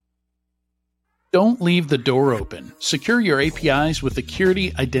Don't leave the door open. Secure your APIs with the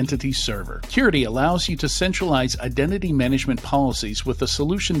Curity Identity Server. Curity allows you to centralize identity management policies with a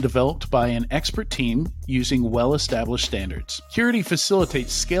solution developed by an expert team using well-established standards. Curity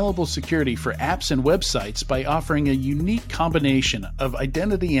facilitates scalable security for apps and websites by offering a unique combination of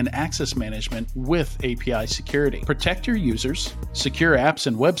identity and access management with API security. Protect your users, secure apps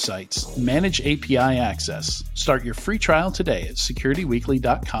and websites, manage API access. Start your free trial today at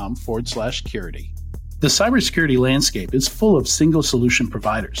securityweekly.com/curity. The cybersecurity landscape is full of single solution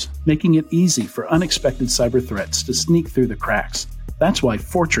providers, making it easy for unexpected cyber threats to sneak through the cracks. That's why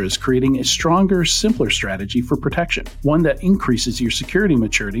Fortra is creating a stronger, simpler strategy for protection, one that increases your security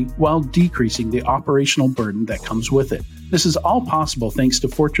maturity while decreasing the operational burden that comes with it. This is all possible thanks to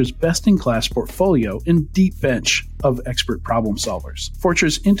Fortra's best-in-class portfolio and deep bench of expert problem solvers.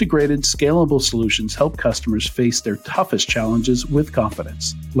 Fortra's integrated, scalable solutions help customers face their toughest challenges with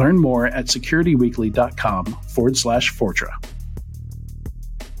confidence. Learn more at securityweekly.com/Fortra.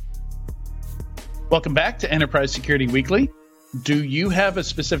 Welcome back to Enterprise Security Weekly. Do you have a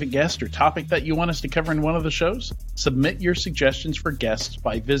specific guest or topic that you want us to cover in one of the shows? Submit your suggestions for guests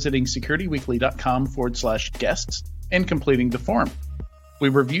by visiting securityweekly.com/guests and completing the form. We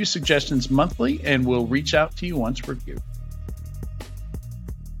review suggestions monthly and we'll reach out to you once reviewed.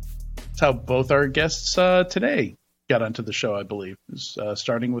 That's how both our guests today got onto the show, I believe, is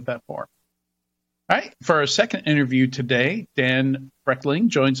starting with that form. All right, for our second interview today, Dan Freckling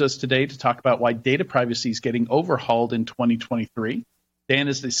joins us today to talk about why data privacy is getting overhauled in 2023. Dan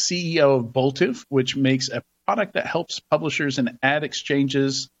is the CEO of Boltive, which makes a product that helps publishers and ad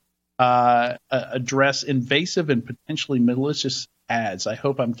exchanges address invasive and potentially malicious ads. I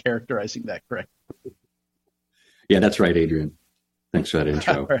hope I'm characterizing that correctly. Yeah, that's right, Adrian. Thanks for that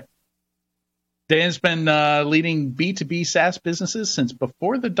intro. Right. Dan's been leading B2B SaaS businesses since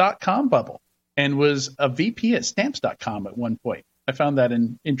before the dot-com bubble, and was a VP at Stamps.com at one point. I found that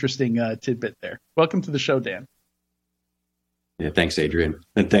an interesting tidbit there. Welcome to the show, Dan. Yeah, thanks, Adrian.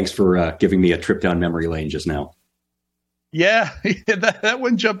 And thanks for giving me a trip down memory lane just now. Yeah, that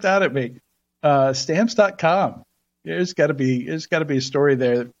one jumped out at me. Stamps.com. There's got to be a story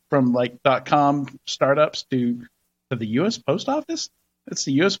there from like .com startups to the U.S. Post Office. That's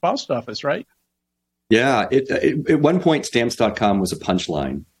the U.S. Post Office, right? Yeah, at one point, Stamps.com was a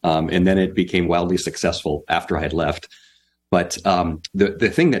punchline, and then it became wildly successful after I had left. But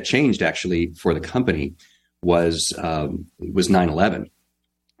the thing that changed actually for the company was 9/11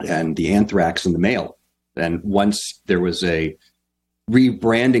 and the anthrax in the mail. And once there was a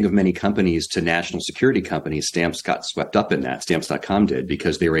rebranding of many companies to national security companies, Stamps got swept up in that. Stamps.com did,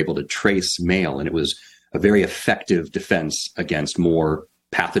 because they were able to trace mail, and it was a very effective defense against more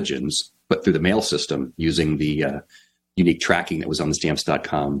pathogens, but through the mail system using the unique tracking that was on the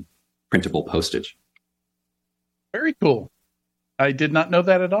Stamps.com printable postage. Very cool. I did not know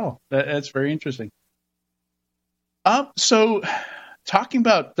that at all. That's very interesting. So talking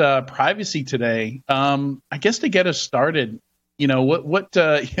about privacy today, I guess to get us started, you know, what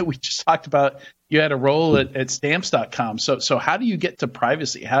we just talked about, you had a role at Stamps.com. So how do you get to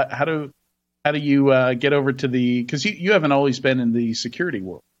privacy? How do you get over to because you haven't always been in the security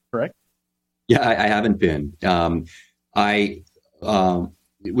world, correct? Yeah, I haven't been. I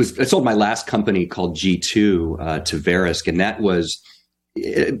sold my last company called G2 to Verisk, and that was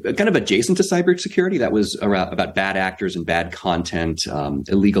kind of adjacent to cybersecurity. That was about bad actors and bad content,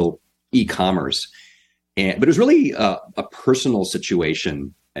 illegal e-commerce. But it was really a personal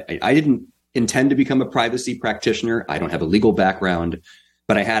situation. I didn't intend to become a privacy practitioner. I don't have a legal background,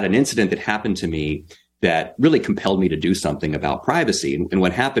 but I had an incident that happened to me that really compelled me to do something about privacy. And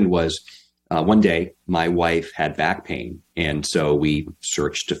what happened was, one day, my wife had back pain, and so we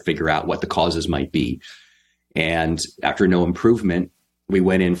searched to figure out what the causes might be. And after no improvement, we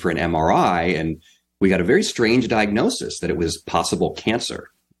went in for an MRI, and we got a very strange diagnosis that it was possible cancer.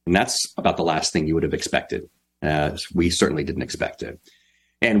 And that's about the last thing you would have expected. We certainly didn't expect it.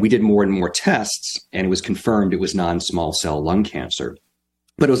 And we did more and more tests, and it was confirmed it was non-small cell lung cancer.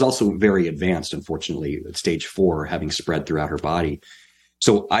 But it was also very advanced, unfortunately, at stage 4, having spread throughout her body.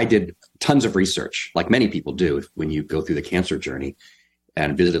 So I did tons of research, like many people do when you go through the cancer journey,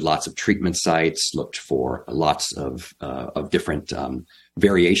 and visited lots of treatment sites, looked for lots of different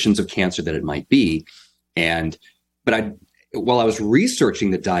variations of cancer that it might be. But while I was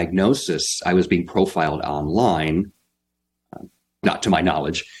researching the diagnosis, I was being profiled online, not to my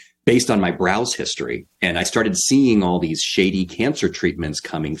knowledge, based on my browse history. And I started seeing all these shady cancer treatments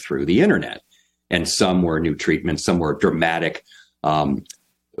coming through the internet. And some were new treatments, some were dramatic.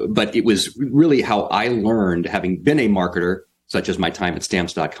 But it was really how I learned, having been a marketer, such as my time at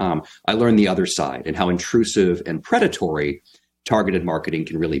stamps.com, I learned the other side and how intrusive and predatory targeted marketing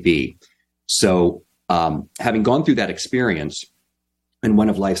can really be. So having gone through that experience, and one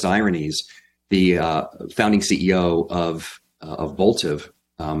of life's ironies, the founding CEO of Boltiv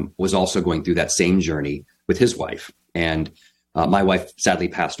was also going through that same journey with his wife. And my wife sadly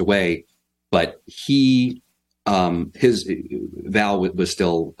passed away, but his Val was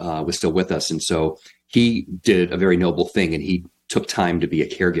still with us. And so he did a very noble thing, and he took time to be a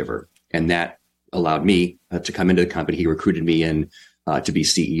caregiver. And that allowed me to come into the company. He recruited me in to be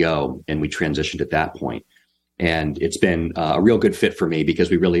CEO, and we transitioned at that point. And it's been a real good fit for me because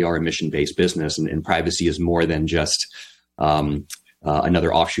we really are a mission-based business, and privacy is more than just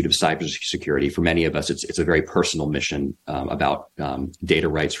another offshoot of cybersecurity. For many of us, it's a very personal mission about data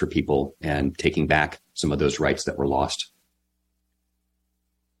rights for people and taking back some of those rights that were lost.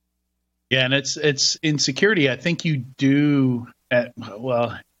 Yeah, and it's in security. I think you do.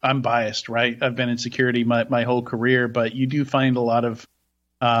 Well, I'm biased, right? I've been in security my whole career, but you do find a lot of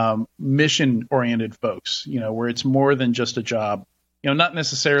mission-oriented folks, where it's more than just a job. Not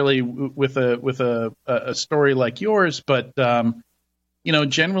necessarily with a story like yours, but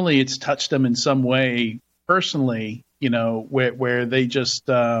generally it's touched them in some way personally. Where they just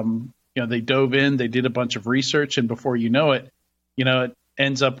they dove in, they did a bunch of research, and before you know it, it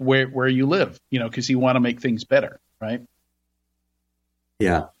ends up where you live. Because you want to make things better, right?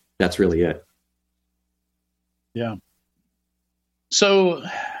 Yeah, that's really it. Yeah. So,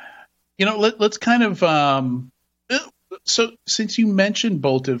 let's kind of, so since you mentioned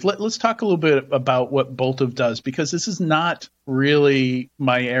Boltiv, let's talk a little bit about what Boltiv does, because this is not really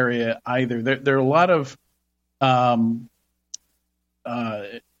my area either. There are a lot of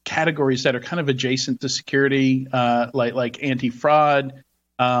categories that are kind of adjacent to security, like anti-fraud,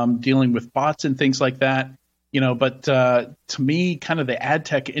 dealing with bots and things like that. But to me, kind of the ad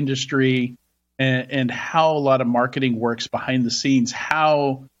tech industry and how a lot of marketing works behind the scenes,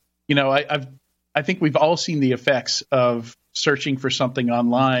 how, I think we've all seen the effects of searching for something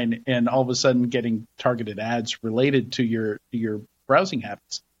online and all of a sudden getting targeted ads related to your browsing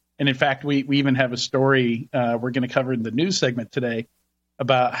habits. And in fact, we even have a story we're going to cover in the news segment today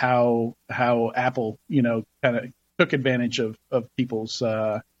about how Apple, kind of took advantage of people's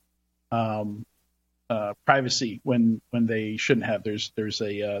privacy when they shouldn't have. There's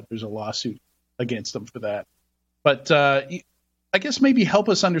a lawsuit against them for that. But I guess maybe help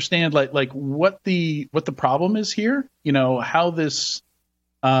us understand like what the problem is here. How this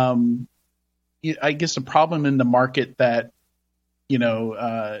I guess a problem in the market that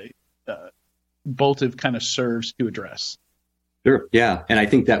Boltiv kind of serves to address. Sure. Yeah. And I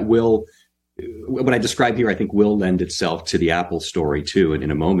think that what I describe here, I think will lend itself to the Apple story too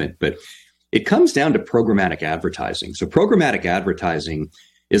in a moment. But it comes down to programmatic advertising. So programmatic advertising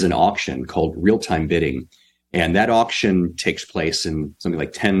is an auction called real-time bidding. And that auction takes place in something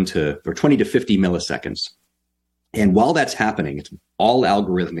like 20 to 50 milliseconds. And while that's happening, it's all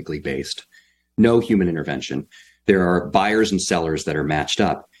algorithmically based, no human intervention. There are buyers and sellers that are matched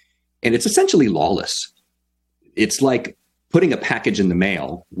up. And it's essentially lawless. It's like putting a package in the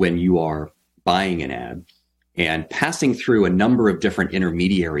mail when you are buying an ad and passing through a number of different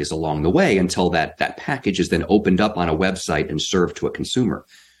intermediaries along the way until that package is then opened up on a website and served to a consumer.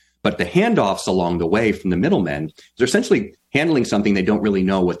 But the handoffs along the way from the middlemen, they're essentially handling something they don't really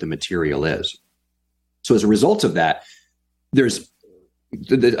know what the material is. So as a result of that, there's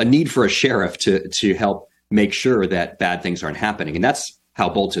a need for a sheriff to help make sure that bad things aren't happening. And that's how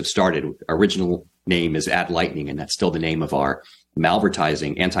Boltiv started. Our original name is Ad Lightning, and that's still the name of our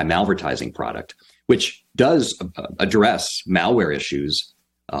anti-malvertising product, which does address malware issues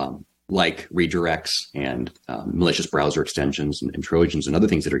like redirects and malicious browser extensions and Trojans and other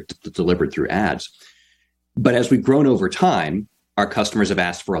things that are delivered through ads. But as we've grown over time, our customers have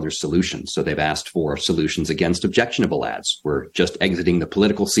asked for other solutions. So they've asked for solutions against objectionable ads. We're just exiting the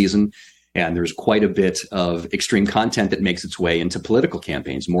political season, and there's quite a bit of extreme content that makes its way into political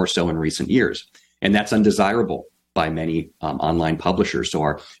campaigns, more so in recent years. And that's undesirable by many online publishers. So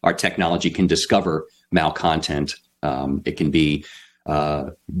our technology can discover malcontent. It can be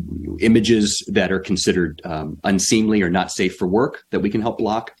images that are considered unseemly or not safe for work that we can help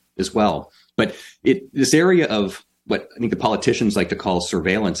block as well. But this area of what I think the politicians like to call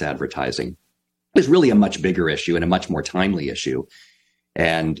surveillance advertising is really a much bigger issue and a much more timely issue.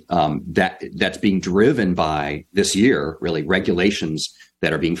 And that's being driven by this year, really, regulations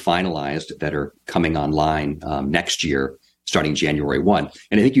that are being finalized that are coming online next year, starting January 1.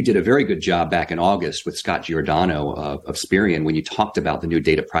 And I think you did a very good job back in August with Scott Giordano of Sperian when you talked about the new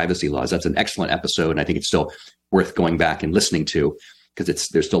data privacy laws. That's an excellent episode, and I think it's still worth going back and listening to because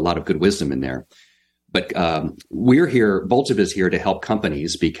there's still a lot of good wisdom in there. But we're here, Boltip is here to help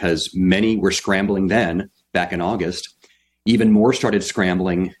companies because many were scrambling then, back in August. Even more started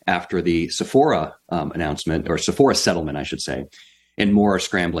scrambling after the Sephora announcement, or Sephora settlement, I should say, and more are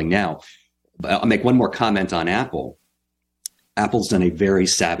scrambling now. I'll make one more comment on Apple. Apple's done a very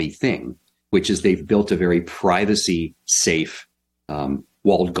savvy thing, which is they've built a very privacy-safe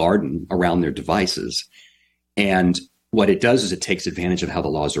walled garden around their devices. And what it does is it takes advantage of how the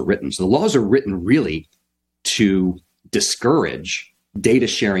laws are written. So the laws are written really to discourage data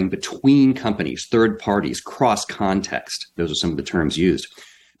sharing between companies, third parties, cross-context. Those are some of the terms used.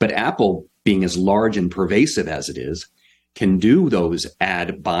 But Apple, being as large and pervasive as it is, can do those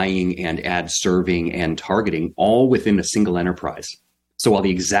ad buying and ad serving and targeting all within a single enterprise. So while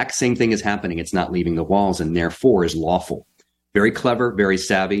the exact same thing is happening, it's not leaving the walls and therefore is lawful. Very clever, very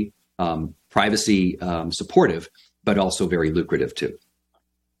savvy, privacy supportive, but also very lucrative too.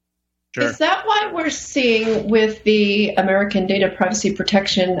 Sure. Is that why we're seeing with the American Data Privacy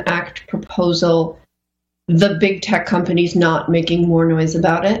Protection Act proposal, the big tech companies not making more noise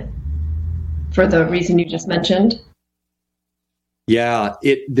about it for the reason you just mentioned? Yeah,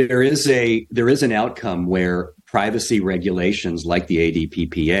 there is an outcome where privacy regulations like the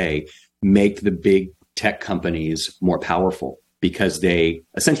ADPPA make the big tech companies more powerful because they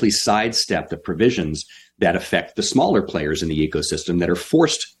essentially sidestep the provisions that affect the smaller players in the ecosystem that are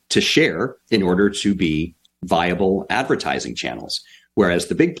forced to share in order to be viable advertising channels. Whereas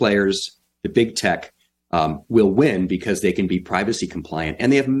the big players, the big tech, will win because they can be privacy compliant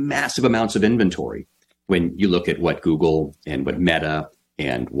and they have massive amounts of inventory. When you look at what Google and what Meta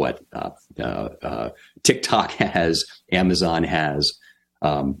and what TikTok has, Amazon has,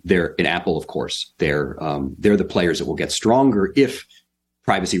 they're in Apple, of course, they're the players that will get stronger if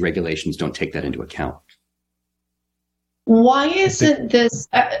privacy regulations don't take that into account. Why isn't this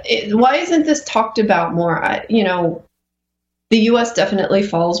talked about more? The U.S. definitely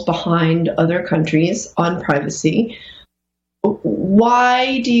falls behind other countries on privacy.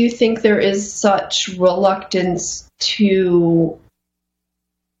 Why do you think there is such reluctance to,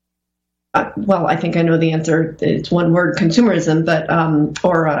 I think I know the answer. It's one word, consumerism,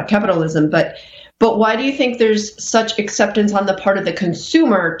 or capitalism, but why do you think there's such acceptance on the part of the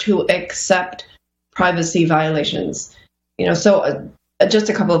consumer to accept privacy violations? So just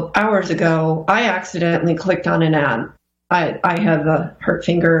a couple of hours ago, I accidentally clicked on an ad. I have a hurt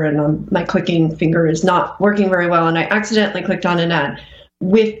finger and my clicking finger is not working very well, and I accidentally clicked on an ad.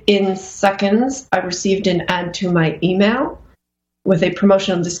 Within seconds, I received an ad to my email with a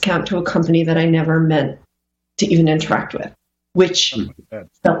promotional discount to a company that I never meant to even interact with, which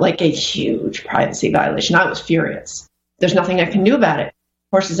felt like a huge privacy violation. I was furious. There's nothing I can do about it.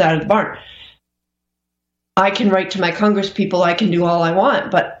 Horse is out of the barn. I can write to my Congress people. I can do all I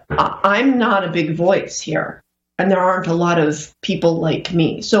want, but I'm not a big voice here. And there aren't a lot of people like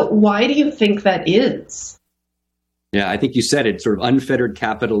me. So why do you think that is? Yeah, I think you said it, sort of unfettered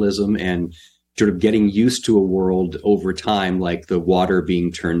capitalism and sort of getting used to a world over time, like the water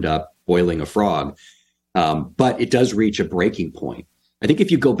being turned up, boiling a frog. But it does reach a breaking point. I think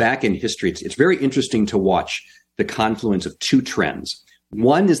if you go back in history, it's very interesting to watch the confluence of two trends.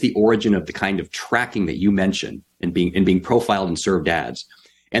 One is the origin of the kind of tracking that you mentioned and being profiled and served ads.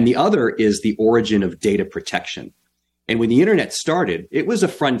 And the other is the origin of data protection. And when the internet started, it was a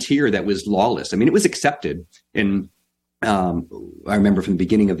frontier that was lawless. I mean, it was accepted in, I remember from the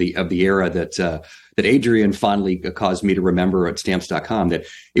beginning of the era that Adrian fondly caused me to remember at stamps.com, that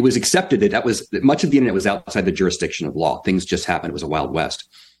it was accepted that much of the internet was outside the jurisdiction of law. Things just happened. It was a Wild West.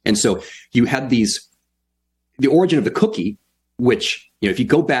 And so you had the origin of the cookie, which, if you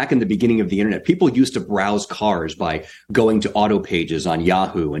go back in the beginning of the internet, people used to browse cars by going to auto pages on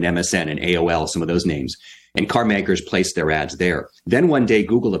Yahoo and MSN and AOL, some of those names, and car makers placed their ads there. Then one day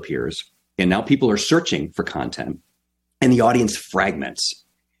Google appears, and now people are searching for content, and the audience fragments.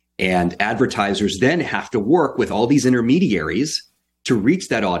 And advertisers then have to work with all these intermediaries to reach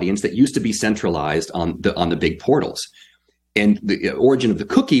that audience that used to be centralized on the big portals. And the origin of the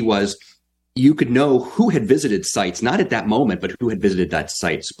cookie was you could know who had visited sites, not at that moment, but who had visited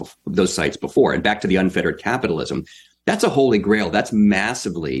those sites before. And back to the unfettered capitalism, that's a holy grail. That's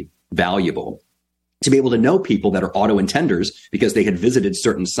massively valuable to be able to know people that are auto intenders because they had visited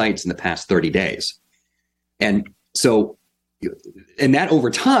certain sites in the past 30 days. And so, and that over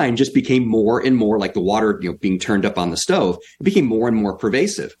time just became more and more like the water, being turned up on the stove. It became more and more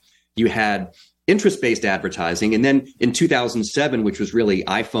pervasive. You had interest-based advertising. And then in 2007, which was really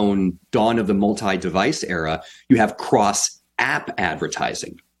iPhone dawn of the multi-device era, you have cross-app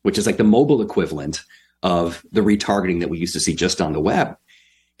advertising, which is like the mobile equivalent of the retargeting that we used to see just on the web.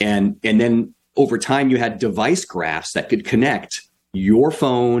 And then over time, you had device graphs that could connect your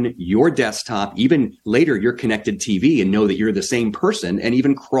phone, your desktop, even later your connected TV, and know that you're the same person, and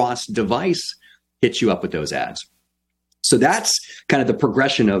even cross-device hit you up with those ads. So that's kind of the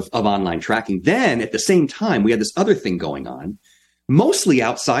progression of online tracking. Then at the same time, we had this other thing going on, mostly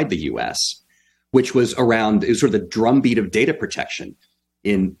outside the US, which was around, it was sort of the drumbeat of data protection.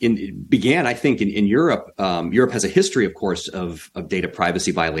 It began, I think, in Europe. Europe has a history, of course, of data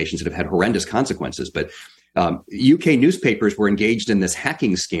privacy violations that have had horrendous consequences. But UK newspapers were engaged in this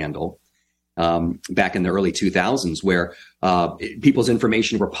hacking scandal back in the early 2000s, where people's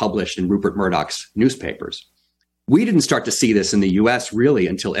information were published in Rupert Murdoch's newspapers. We didn't start to see this in the U.S. really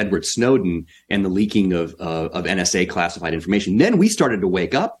until Edward Snowden and the leaking of NSA classified information. Then we started to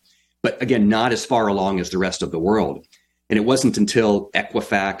wake up, but again, not as far along as the rest of the world. And it wasn't until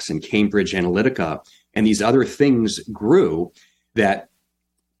Equifax and Cambridge Analytica and these other things grew that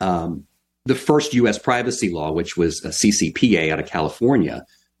the first U.S. privacy law, which was a CCPA out of California,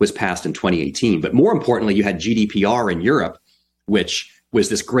 was passed in 2018. But more importantly, you had GDPR in Europe, which was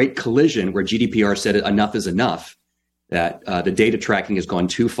this great collision where GDPR said enough is enough, that the data tracking has gone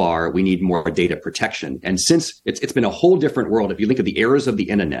too far. We need more data protection. And since it's been a whole different world, if you think of the eras of the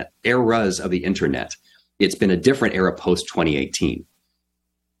internet, it's been a different era post 2018.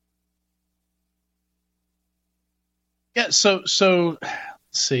 Yeah. So let's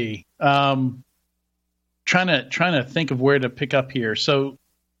see. Trying to think of where to pick up here. So,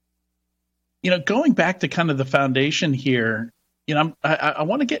 going back to kind of the foundation here, I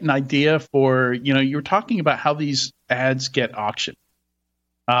want to get an idea for, you were talking about how these ads get auctioned,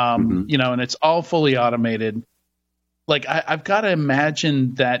 and it's all fully automated. Like I've got to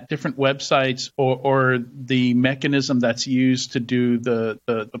imagine that different websites or the mechanism that's used to do the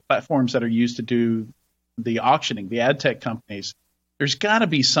platforms that are used to do the auctioning, the ad tech companies, there's got to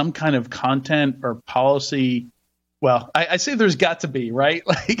be some kind of content or policy. Well, I say there's got to be, right?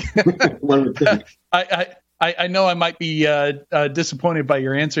 Like, I know I might be disappointed by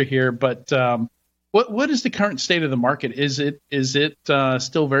your answer here, but what is the current state of the market? Is it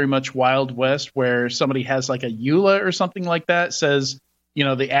still very much Wild West, where somebody has like a EULA or something like that, says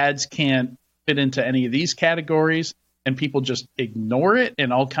the ads can't fit into any of these categories, and people just ignore it,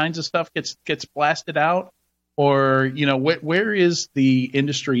 and all kinds of stuff gets blasted out? Or where is the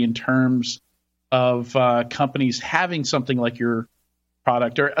industry in terms of companies having something like your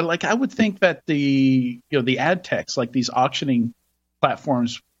product? Or like, I would think that the ad techs, like these auctioning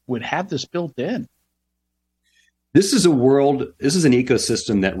platforms, would have this built in. This is an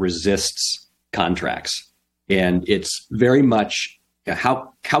ecosystem that resists contracts. And it's very much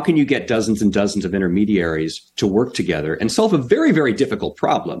how can you get dozens and dozens of intermediaries to work together and solve a very, very difficult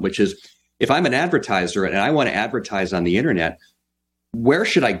problem, which is, if I'm an advertiser and I want to advertise on the internet, where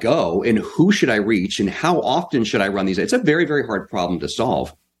should I go and who should I reach and how often should I run these? It's a very, very hard problem to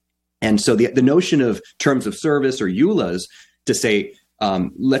solve. And so the notion of terms of service or EULAs to say,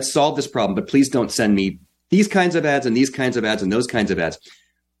 let's solve this problem, but please don't send me these kinds of ads and these kinds of ads and those kinds of ads.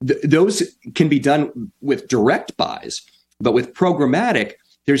 Those can be done with direct buys, but with programmatic,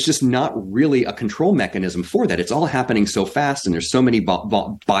 there's just not really a control mechanism for that. It's all happening so fast, and there's so many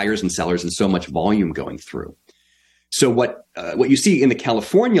buyers and sellers and so much volume going through. So what you see in the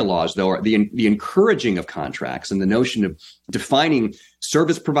California laws, though, are the encouraging of contracts and the notion of defining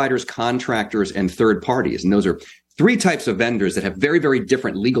service providers, contractors, and third parties. And those are three types of vendors that have very, very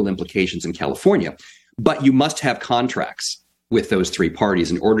different legal implications in California. But you must have contracts with those three parties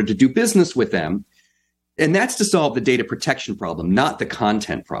in order to do business with them. And that's to solve the data protection problem, not the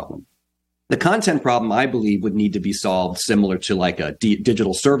content problem. The content problem, I believe, would need to be solved similar to like a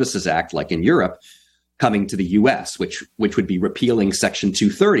Digital Services Act, like in Europe, coming to the U.S., which would be repealing Section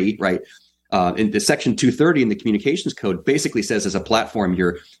 230, right? In the Section 230 in the Communications Code basically says, as a platform,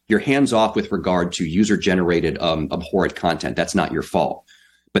 you're hands off with regard to user-generated abhorrent content. That's not your fault.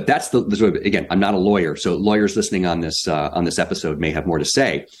 But that's the sort of, again, I'm not a lawyer, so lawyers listening on this episode may have more to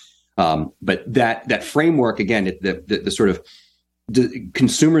say. But that framework, again, the sort of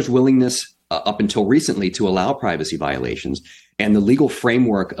consumers' willingness up until recently to allow privacy violations, and the legal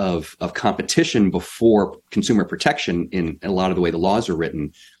framework of competition before consumer protection in a lot of the way the laws are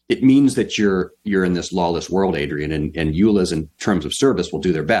written, it means that you're in this lawless world, Adrian, and EULAs in terms of service will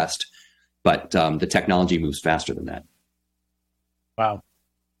do their best, but the technology moves faster than that. Wow.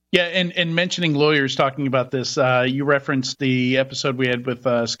 Yeah, and mentioning lawyers talking about this, you referenced the episode we had with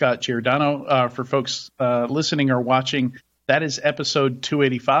Scott Giordano. For folks listening or watching, that is episode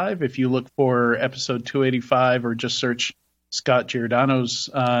 285. If you look for episode 285 or just search Scott Giordano's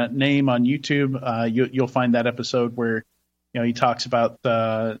name on YouTube, you'll find that episode where he talks about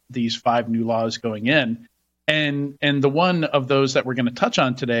these 5 new laws going in. And the one of those that we're going to touch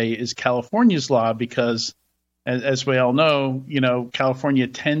on today is California's law, because as we all know, California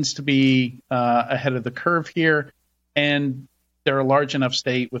tends to be ahead of the curve here, and they're a large enough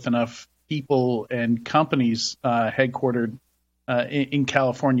state with enough people and companies headquartered in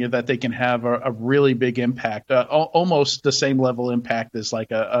California that they can have a really big impact, almost the same level impact as like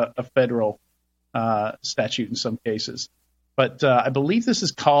a federal statute in some cases. But I believe this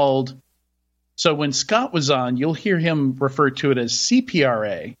is called, so when Scott was on, you'll hear him refer to it as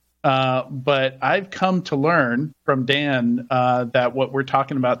CPRA. But I've come to learn from Dan that what we're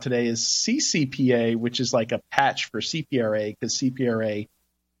talking about today is CCPA, which is like a patch for CPRA, because CPRA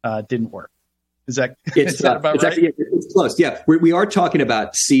didn't work. Is that about right? It's close. Yeah, we are talking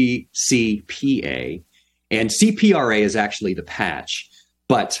about CCPA, and CPRA is actually the patch.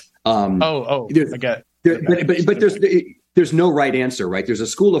 But I got it. But there's no right answer, right? There's a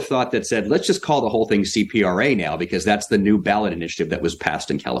school of thought that said, let's just call the whole thing CPRA now, because that's the new ballot initiative that was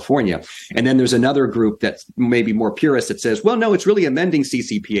passed in California. And then there's another group that's maybe more purist that says, well, no, it's really amending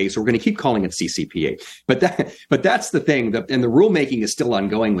CCPA, so we're going to keep calling it CCPA. But that's the thing, and the rulemaking is still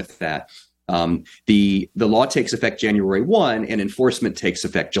ongoing with that. The law takes effect January 1, and enforcement takes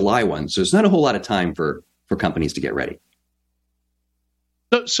effect July 1. So there's not a whole lot of time for companies to get ready.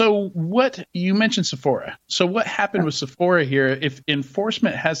 So what you mentioned Sephora. So what happened with Sephora here? If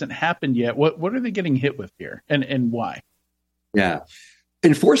enforcement hasn't happened yet, what are they getting hit with here, and why? Yeah.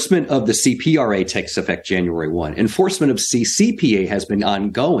 Enforcement of the CPRA takes effect January 1. Enforcement of CCPA has been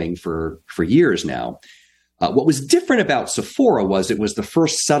ongoing for years now. What was different about Sephora was it was the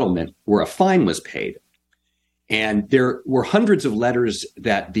first settlement where a fine was paid. And there were hundreds of letters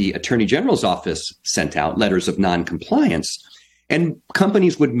that the Attorney General's office sent out, letters of noncompliance. And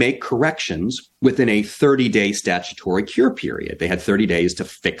companies would make corrections within a 30-day statutory cure period. They had 30 days to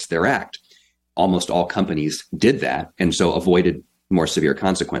fix their act. Almost all companies did that, and so avoided more severe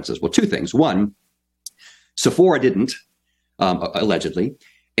consequences. Well, 2 things. 1, Sephora didn't, allegedly.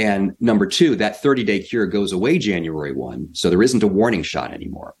 And number 2, that 30-day cure goes away January 1, so there isn't a warning shot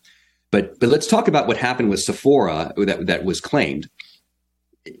anymore. But let's talk about what happened with Sephora that was claimed.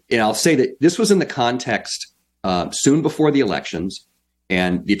 And I'll say that this was in the context soon before the elections,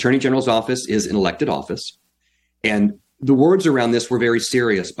 and the Attorney General's office is an elected office. And the words around this were very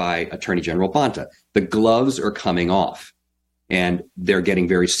serious by Attorney General Bonta. The gloves are coming off, and they're getting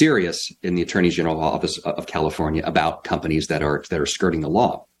very serious in the Attorney General's office of California about companies that are skirting the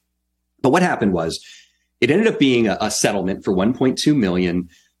law. But what happened was it ended up being a settlement for $1.2 million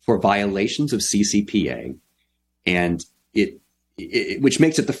for violations of CCPA, and which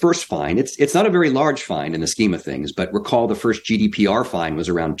makes it the first fine. It's not a very large fine in the scheme of things, but recall the first GDPR fine was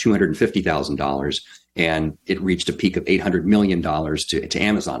around $250,000, and it reached a peak of $800 million to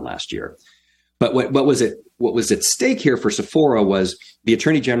Amazon last year. But what was at stake here for Sephora was the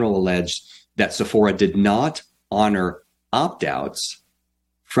Attorney General alleged that Sephora did not honor opt-outs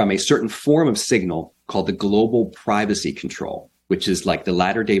from a certain form of signal called the Global Privacy Control, which is like the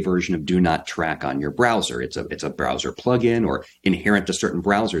latter-day version of Do Not Track on your browser. It's a browser plugin or inherent to certain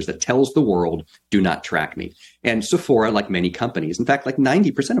browsers that tells the world, do not track me. And Sephora, like many companies, in fact, like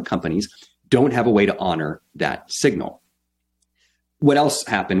 90% of companies, don't have a way to honor that signal. What else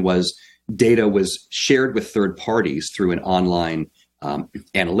happened was data was shared with third parties through an online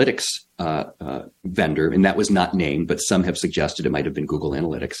analytics vendor, and that was not named, but some have suggested it might have been Google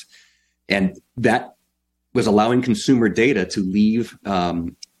Analytics. And that was allowing consumer data to leave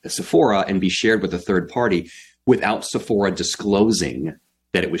Sephora and be shared with a third party without Sephora disclosing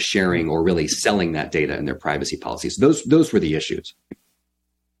that it was sharing or really selling that data in their privacy policies. Those were the issues.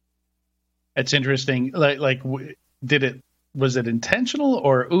 That's interesting. Was it intentional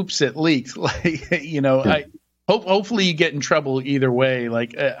or oops, it leaked? Hopefully you get in trouble either way.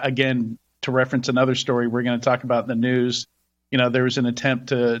 Again, to reference another story we're going to talk about in the news, there was an attempt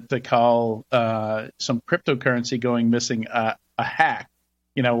to call some cryptocurrency going missing a hack,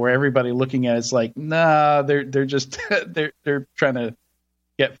 where everybody looking at it's like, nah, they're just they're trying to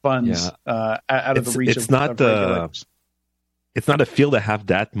get funds out of the reach of regulators. It's not a field I have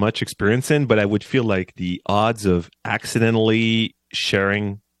that much experience in, but I would feel like the odds of accidentally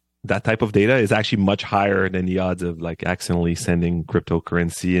sharing that type of data is actually much higher than the odds of accidentally sending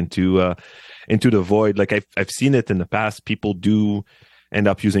cryptocurrency into the void. I've seen it in the past. People do end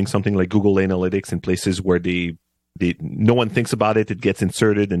up using something like Google Analytics in places where no one thinks about it. It gets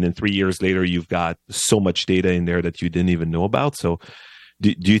inserted, and then 3 years later, you've got so much data in there that you didn't even know about. So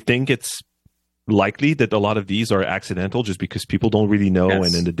do you think it's likely that a lot of these are accidental just because people don't really know, Yes.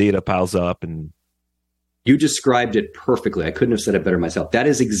 and then the data piles up? And You described it perfectly. I couldn't have said it better myself. That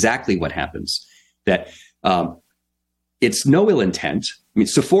is exactly what happens. That it's no ill intent. I mean,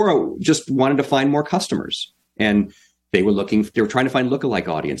 Sephora just wanted to find more customers, and they were trying to find lookalike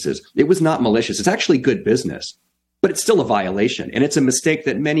audiences. It was not malicious. It's actually good business, but it's still a violation. And it's a mistake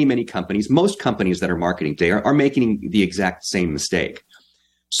that many, many companies, most companies that are marketing today are making the exact same mistake.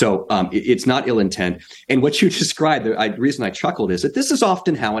 So it's not ill intent. And what you described, the reason I chuckled is that this is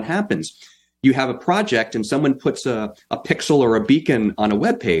often how it happens. You have a project and someone puts a pixel or a beacon on a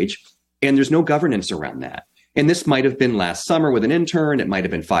web page, and there's no governance around that. And this might have been last summer with an intern. It might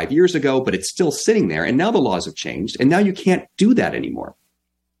have been 5 years ago, but it's still sitting there. And now the laws have changed, and now you can't do that anymore.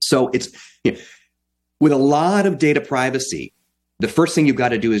 So it's with a lot of data privacy, the first thing you've got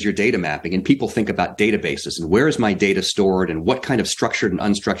to do is your data mapping. And people think about databases and where is my data stored and what kind of structured and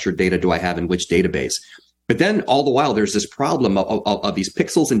unstructured data do I have in which database. But then all the while, there's this problem of these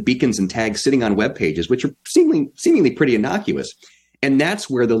pixels and beacons and tags sitting on web pages, which are seemingly pretty innocuous. And that's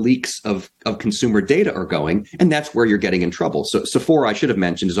where the leaks of consumer data are going. And that's where you're getting in trouble. So Sephora, I should have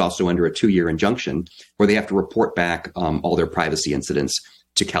mentioned, is also under a 2-year injunction where they have to report back all their privacy incidents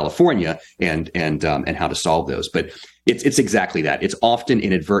to California and how to solve those. But it's exactly that. It's often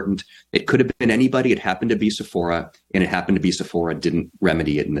inadvertent. It could have been anybody. It happened to be Sephora, and it happened to be Sephora didn't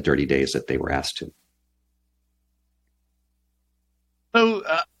remedy it in the 30 days that they were asked to. So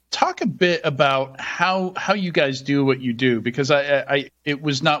talk a bit about how you guys do what you do, because it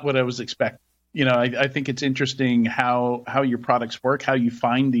was not what I was expecting. I think it's interesting how your products work, how you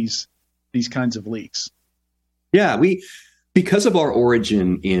find these kinds of leaks. Yeah, because of our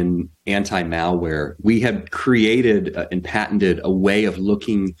origin in anti-malware, we have created and patented a way of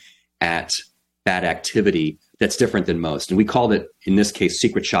looking at bad activity that's different than most. And we called it, in this case,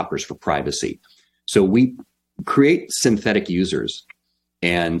 secret shoppers for privacy. So we create synthetic users,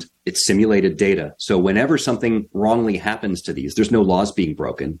 and it's simulated data. So whenever something wrongly happens to these, there's no laws being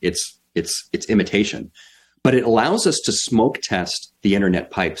broken. It's imitation. But it allows us to smoke test the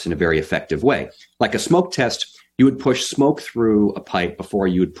internet pipes in a very effective way. Like a smoke test, you would push smoke through a pipe before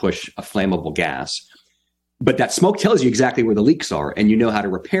you would push a flammable gas. But that smoke tells you exactly where the leaks are, and you know how to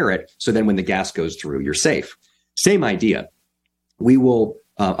repair it. So then when the gas goes through, you're safe. Same idea. We will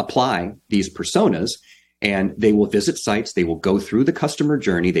apply these personas, and they will visit sites. They will go through the customer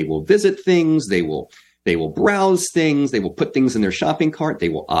journey. They will visit things. They will browse things. They will put things in their shopping cart. They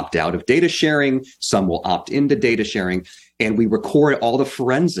will opt out of data sharing. Some will opt into data sharing. And we record all the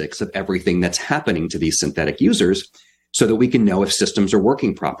forensics of everything that's happening to these synthetic users so that we can know if systems are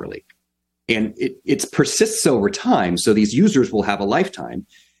working properly. And it persists over time. So these users will have a lifetime.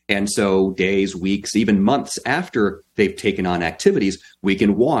 And so days, weeks, even months after they've taken on activities, we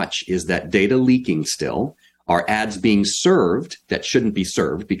can watch, is that data leaking still? Are ads being served that shouldn't be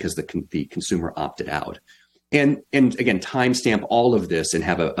served because the consumer opted out? And again, timestamp all of this and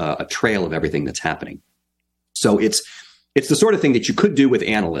have a trail of everything that's happening. So it's the sort of thing that you could do with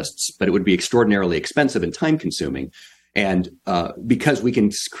analysts, but it would be extraordinarily expensive and time consuming. And because we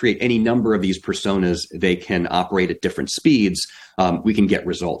can create any number of these personas, they can operate at different speeds. We can get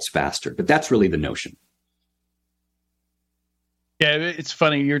results faster. But that's really the notion. Yeah, it's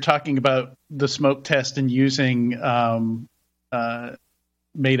funny. You're talking about the smoke test and using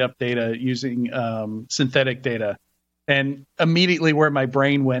made up data, using synthetic data. And immediately where my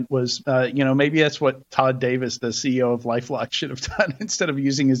brain went was, maybe that's what Todd Davis, the CEO of LifeLock, should have done instead of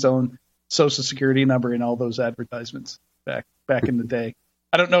using his own social security number in all those advertisements back in the day.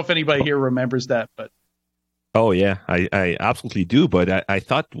 I don't know if anybody here remembers that, but. Oh yeah, I absolutely do. But I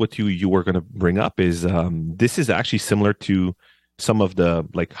thought what you were going to bring up is this is actually similar to some of the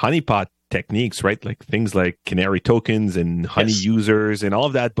like honeypot techniques, right? Like things like canary tokens and honey users and all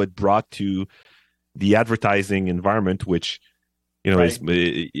of that, but brought to the advertising environment, which right.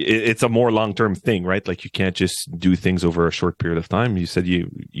 It's a more long-term thing, right? Like you can't just do things over a short period of time. You said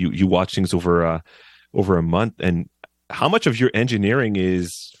you watch things over a month. And how much of your engineering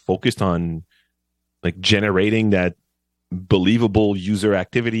is focused on like generating that believable user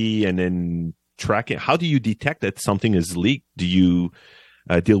activity and then track it? How do you detect that something is leaked? Do you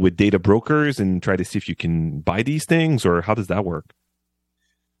deal with data brokers and try to see if you can buy these things, or how does that work?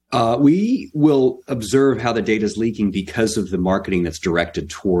 We will observe how the data is leaking because of the marketing that's directed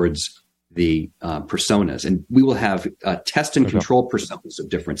towards the personas. And we will have test and control personas of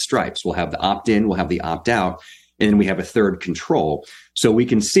different stripes. We'll have the opt-in, we'll have the opt-out. and then we have a third control. So we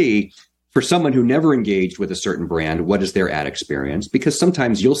can see for someone who never engaged with a certain brand, what is their ad experience? Because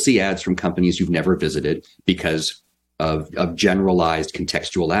sometimes you'll see ads from companies you've never visited because of generalized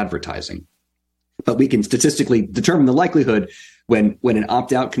contextual advertising. But we can statistically determine the likelihood when an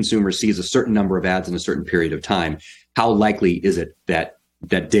opt-out consumer sees a certain number of ads in a certain period of time, how likely is it that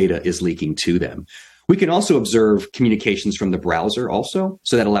data is leaking to them? We can also observe communications from the browser also.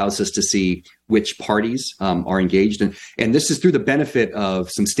 So that allows us to see which parties are engaged. And this is through the benefit of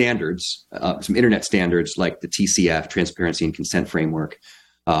some standards, some internet standards like the TCF, Transparency and Consent Framework,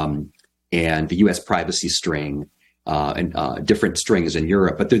 and the US privacy string, and different strings in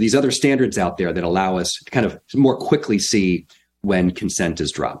Europe. But there are these other standards out there that allow us to kind of more quickly see when consent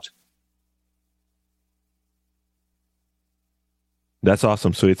is dropped. That's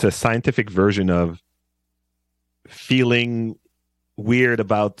awesome. So it's a scientific version of feeling weird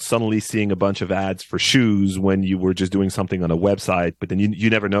about suddenly seeing a bunch of ads for shoes when you were just doing something on a website, but then you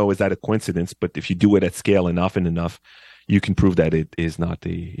never know, is that a coincidence? But if you do it at scale and often enough, you can prove that it is not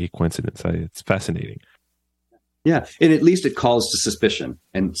a coincidence. It's fascinating. Yeah, and at least it calls to suspicion.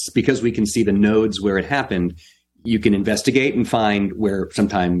 And because we can see the nodes where it happened, you can investigate and find where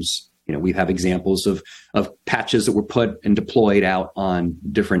sometimes, we have examples of patches that were put and deployed out on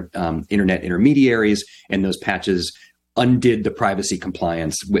different internet intermediaries, and those patches undid the privacy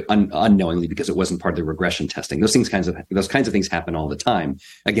compliance unknowingly because it wasn't part of the regression testing. Those kinds of things happen all the time.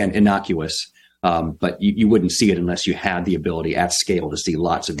 Again, innocuous, but you wouldn't see it unless you had the ability at scale to see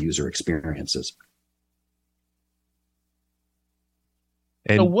lots of user experiences.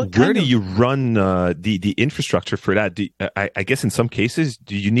 And so where do you run the infrastructure for that? I guess in some cases,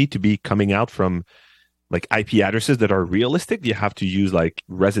 do you need to be coming out from like IP addresses that are realistic? Do you have to use like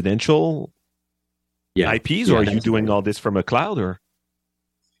residential IPs, or are you doing all this from a cloud? Or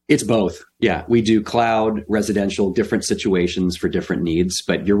it's both. Yeah, we do cloud, residential, different situations for different needs.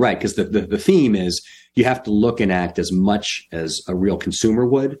 But you're right, because the theme is you have to look and act as much as a real consumer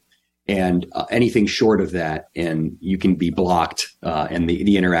would. And anything short of that, and you can be blocked, and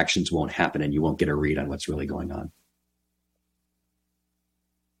the interactions won't happen, and you won't get a read on what's really going on.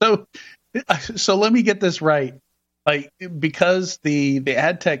 So let me get this right. Like, because the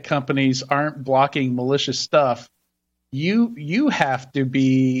ad tech companies aren't blocking malicious stuff, you have to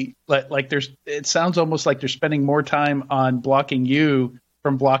be like there's. It sounds almost like they're spending more time on blocking you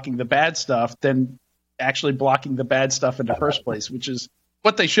from blocking the bad stuff than actually blocking the bad stuff in the first place, which is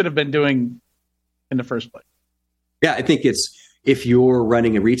what they should have been doing in the first place. Yeah, I think it's if you're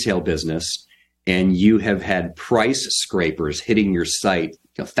running a retail business and you have had price scrapers hitting your site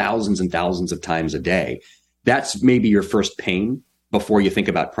thousands and thousands of times a day, that's maybe your first pain before you think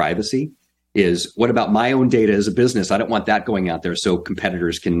about privacy is what about my own data as a business? I don't want that going out there so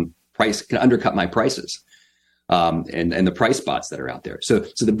competitors can undercut my prices and the price bots that are out there. So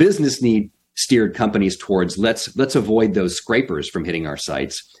the business need steered companies towards let's avoid those scrapers from hitting our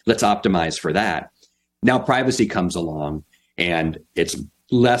sites. Let's optimize for that. Now privacy comes along and it's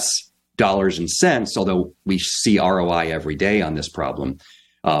less dollars and cents, although we see ROI every day on this problem.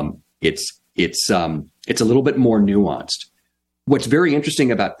 It's a little bit more nuanced. What's very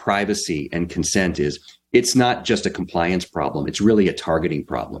interesting about privacy and consent is it's not just a compliance problem. It's really a targeting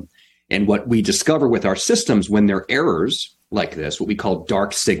problem. And what we discover with our systems when there are errors like this, what we call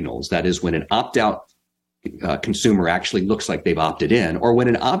dark signals, that is when an opt-out consumer actually looks like they've opted in, or when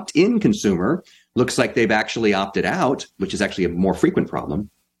an opt-in consumer looks like they've actually opted out, which is actually a more frequent problem.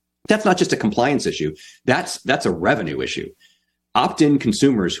 That's not just a compliance issue. That's a revenue issue. Opt-in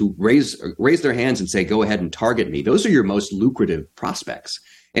consumers who raise their hands and say, go ahead and target me, those are your most lucrative prospects.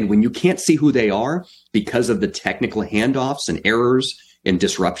 And when you can't see who they are because of the technical handoffs and errors and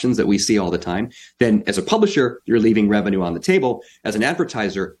disruptions that we see all the time, then as a publisher, you're leaving revenue on the table. As an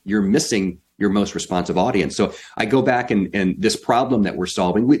advertiser, you're missing your most responsive audience. So I go back and this problem that we're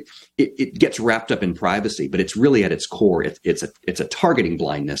solving, it gets wrapped up in privacy, but it's really at its core, it's a targeting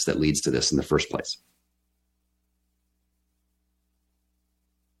blindness that leads to this in the first place.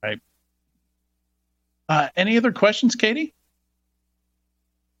 Right. Any other questions, Katie?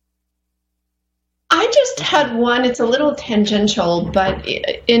 I just had one. It's a little tangential, but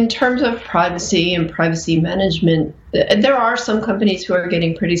in terms of privacy and privacy management, there are some companies who are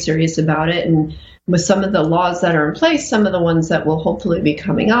getting pretty serious about it. And with some of the laws that are in place, some of the ones that will hopefully be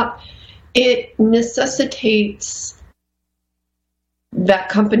coming up, it necessitates that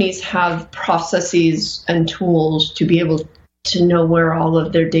companies have processes and tools to be able to know where all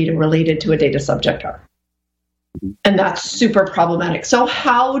of their data related to a data subject are. And that's super problematic. So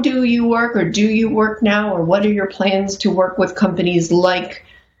how do you work, or do you work now, or what are your plans to work with companies like,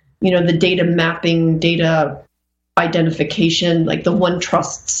 the data mapping, data identification, like the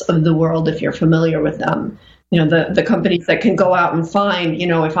OneTrusts of the world, if you're familiar with them. The companies that can go out and find,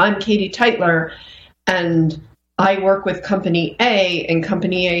 if I'm Katie Teitler and I work with company A and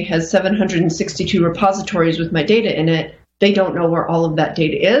company A has 762 repositories with my data in it, they don't know where all of that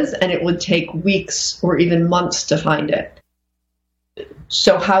data is, and it would take weeks or even months to find it.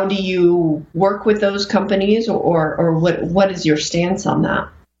 So how do you work with those companies, or what is your stance on that?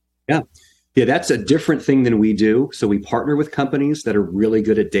 Yeah, that's a different thing than we do. So we partner with companies that are really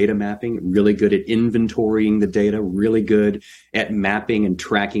good at data mapping, really good at inventorying the data, really good at mapping and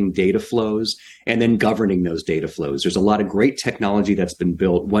tracking data flows, and then governing those data flows. There's a lot of great technology that's been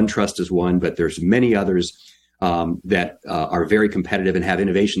built. OneTrust is one, but there's many others that are very competitive and have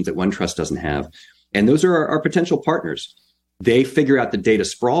innovations that OneTrust doesn't have. And those are our potential partners. They figure out the data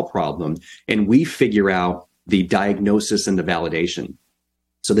sprawl problem, and we figure out the diagnosis and the validation.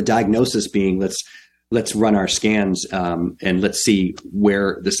 So the diagnosis being, let's run our scans and let's see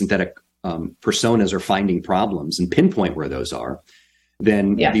where the synthetic personas are finding problems and pinpoint where those are.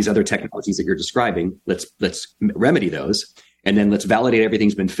 Then these other technologies that you're describing, let's remedy those, and then let's validate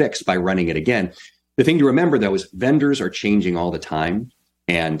everything's been fixed by running it again. The thing to remember, though, is vendors are changing all the time,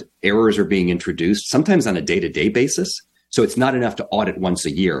 and errors are being introduced, sometimes on a day-to-day basis. So it's not enough to audit once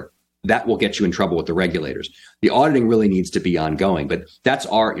a year. That will get you in trouble with the regulators. The auditing really needs to be ongoing, but that's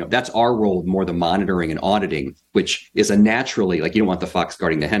our role, more the monitoring and auditing, which is a naturally, like, you don't want the fox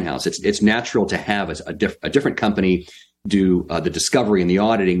guarding the hen house. It's natural to have a different company do the discovery and the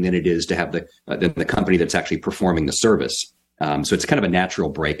auditing than it is to have the company that's actually performing the service. So it's kind of a natural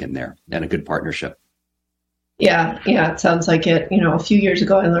break in there and a good partnership. Yeah, it sounds like it. A few years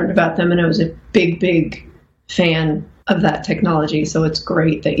ago I learned about them, and I was a big fan of that technology. So it's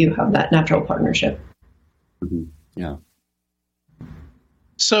great that you have that natural partnership. Mm-hmm. Yeah.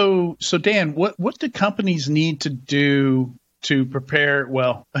 So Dan, what do companies need to do to prepare?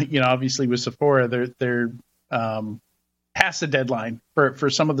 Well, obviously with Sephora, they're past the deadline for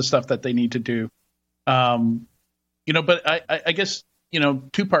some of the stuff that they need to do. But I guess,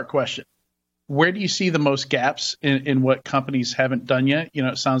 two-part question. Where do you see the most gaps in what companies haven't done yet?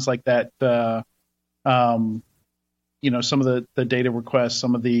 It sounds like that, some of the data requests,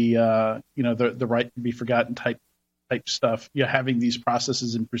 some of the, the right to be forgotten type stuff, having these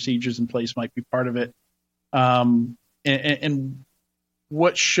processes and procedures in place might be part of it. And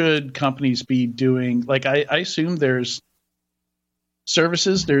what should companies be doing? Like, I assume there's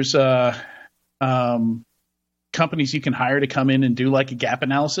services, there's companies you can hire to come in and do like a gap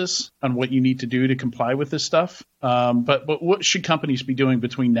analysis on what you need to do to comply with this stuff. But what should companies be doing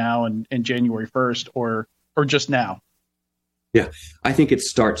between now and January 1st or just now? Yeah, I think it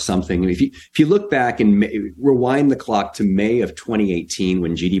starts something. If you look back and rewind the clock to May of 2018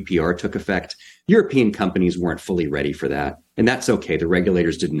 when GDPR took effect, European companies weren't fully ready for that. And that's okay. The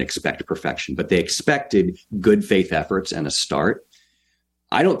regulators didn't expect perfection, but they expected good faith efforts and a start.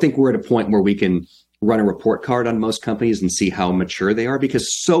 I don't think we're at a point where we can run a report card on most companies and see how mature they are,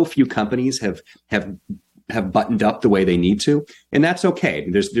 because so few companies have buttoned up the way they need to. And that's okay.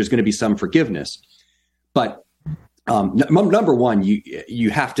 There's going to be some forgiveness. But number one,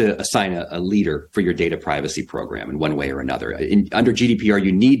 you have to assign a leader for your data privacy program in one way or another. Under GDPR,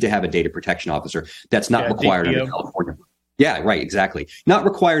 you need to have a data protection officer. That's not required under California. Yeah, right, exactly. Not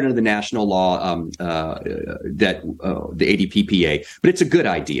required under the national law, the ADPPA, but it's a good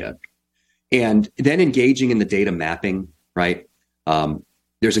idea. And then engaging in the data mapping, right?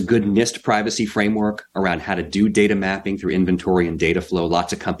 There's a good NIST privacy framework around how to do data mapping through inventory and data flow.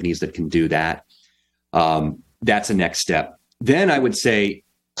 Lots of companies that can do that. That's a next step. Then I would say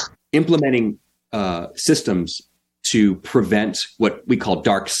implementing systems to prevent what we call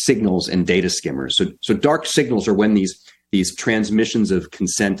dark signals and data skimmers. So dark signals are when these transmissions of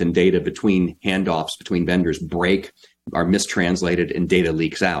consent and data between handoffs between vendors break, are mistranslated, and data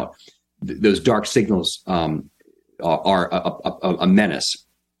leaks out. Those dark signals are a menace.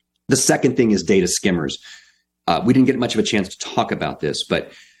 The second thing is data skimmers. We didn't get much of a chance to talk about this,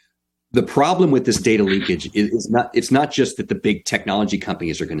 but the problem with this data leakage it's not just that the big technology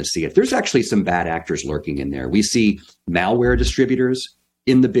companies are going to see it. There's actually some bad actors lurking in there. We see malware distributors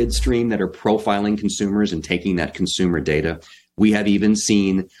in the bid stream that are profiling consumers and taking that consumer data. We have even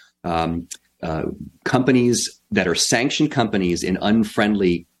seen companies that are sanctioned companies in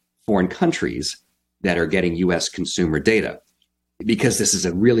unfriendly foreign countries that are getting U.S. consumer data, because this is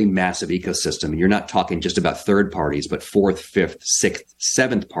a really massive ecosystem. And you're not talking just about third parties, but fourth, fifth, sixth,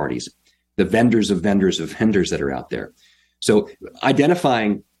 seventh parties, the vendors of vendors of vendors that are out there. So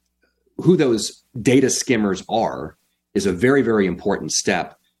identifying who those data skimmers are is a very, very important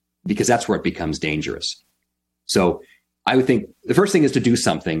step, because that's where it becomes dangerous. So I would think the first thing is to do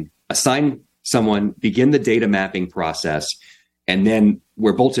something, assign someone, begin the data mapping process, and then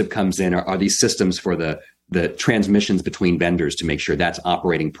where Boltiv comes in are these systems for the transmissions between vendors to make sure that's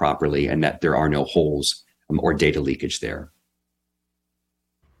operating properly and that there are no holes or data leakage there.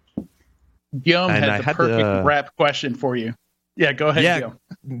 Guillaume had the perfect wrap question for you. Yeah, go ahead, Guillaume.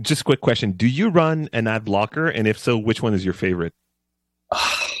 Just a quick question. Do you run an ad blocker? And if so, which one is your favorite?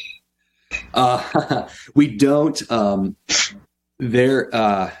 We don't.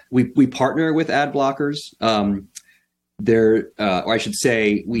 We partner with ad blockers. Or I should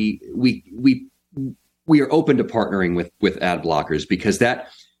say, we are open to partnering with ad blockers because that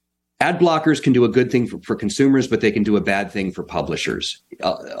ad blockers can do a good thing for consumers, but they can do a bad thing for publishers.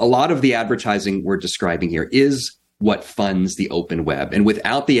 A lot of the advertising we're describing here is what funds the open web. And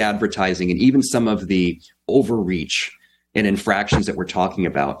without the advertising and even some of the overreach and infractions that we're talking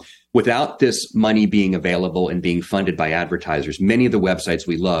about, without this money being available and being funded by advertisers, many of the websites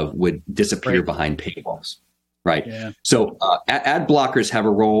we love would disappear behind paywalls. Right. Yeah. So ad blockers have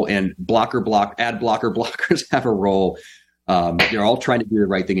a role, and ad blockers have a role. They're all trying to do the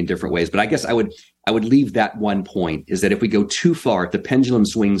right thing in different ways. But I guess I would leave that one point is that if we go too far, if the pendulum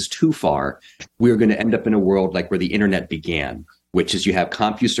swings too far, we're going to end up in a world like where the internet began, which is you have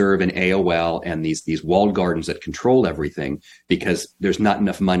CompuServe and AOL and these walled gardens that control everything because there's not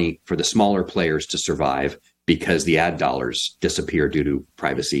enough money for the smaller players to survive because the ad dollars disappear due to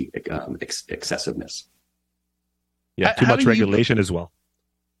privacy excessiveness. Yeah, too much regulation as well.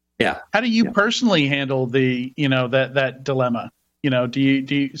 Yeah. How do you personally handle the, that dilemma? Do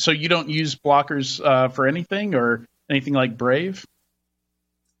you so you don't use blockers for anything or anything like Brave?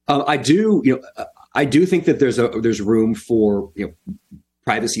 I do. I do think that there's room for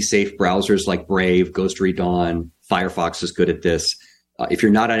privacy safe browsers like Brave, Ghost Read Dawn, Firefox is good at this. If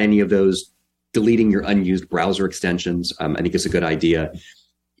you're not on any of those, deleting your unused browser extensions, I think is a good idea.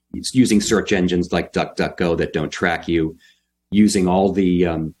 It's using search engines like DuckDuckGo that don't track you, using all the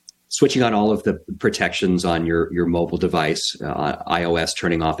switching on all of the protections on your mobile device, iOS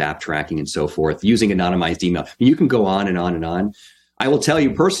turning off app tracking and so forth, using anonymized email. You can go on and on and on. I will tell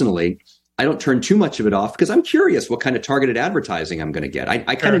you personally, I don't turn too much of it off because I'm curious what kind of targeted advertising I'm going to get.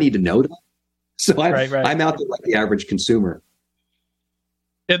 I kind of need to know that. So I'm out there like the average consumer.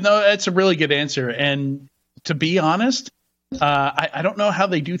 No, that's a really good answer. And to be honest, I don't know how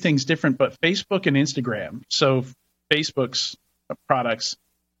they do things different, but Facebook and Instagram, so Facebook's products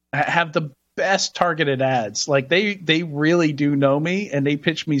have the best targeted ads. Like they really do know me and they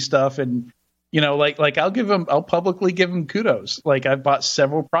pitch me stuff and, like I'll publicly give them kudos. Like I've bought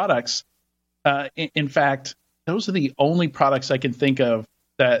several products. In fact, those are the only products I can think of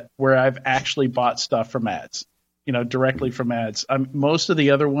where I've actually bought stuff from ads, directly from ads. Most of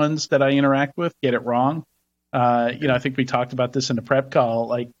the other ones that I interact with get it wrong. I think we talked about this in the prep call.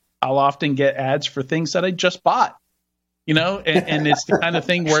 Like I'll often get ads for things that I just bought, and it's the kind of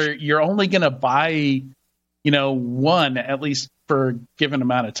thing where you're only going to buy, one at least for a given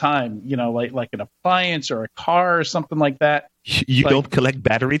amount of time, like an appliance or a car or something like that. You don't collect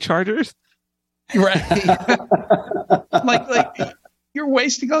battery chargers? Right. like you're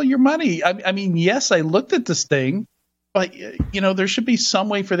wasting all your money. I mean, yes, I looked at this thing. But, there should be some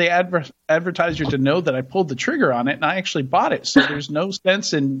way for the advertiser to know that I pulled the trigger on it and I actually bought it. So there's no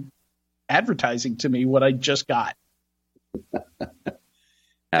sense in advertising to me what I just got.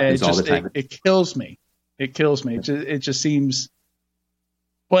 Happens all the time. It kills me. It kills me. It just seems...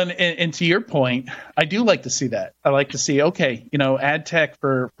 Well, and to your point, I do like to see that. I like to see, okay, ad tech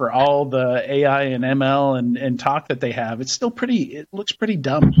for all the AI and ML and talk that they have, it looks pretty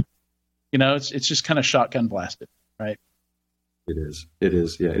dumb. It's just kind of shotgun blasted. Right. It is.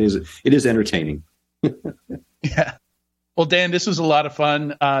 Yeah, it is entertaining. Yeah. Well, Dan, this was a lot of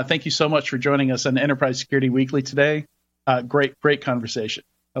fun. Thank you so much for joining us on Enterprise Security Weekly today. Great conversation.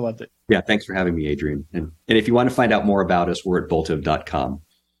 I loved it. Yeah. Thanks for having me, Adrian. And if you want to find out more about us, we're at boltiv.com.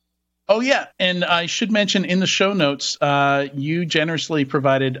 Oh, yeah. And I should mention in the show notes, you generously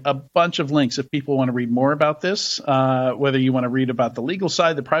provided a bunch of links if people want to read more about this, whether you want to read about the legal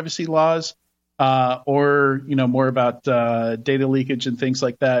side, the privacy laws, or more about data leakage and things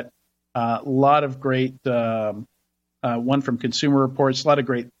like that. A lot of great one from Consumer Reports, a lot of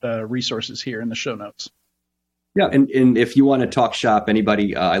great resources here in the show notes. Yeah, and if you want to talk shop,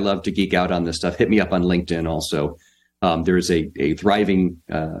 anybody, I love to geek out on this stuff. Hit me up on LinkedIn also. There's a thriving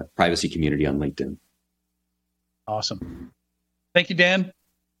privacy community on LinkedIn. Awesome. Thank you, Dan.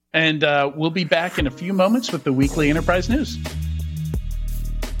 And we'll be back in a few moments with the weekly Enterprise News.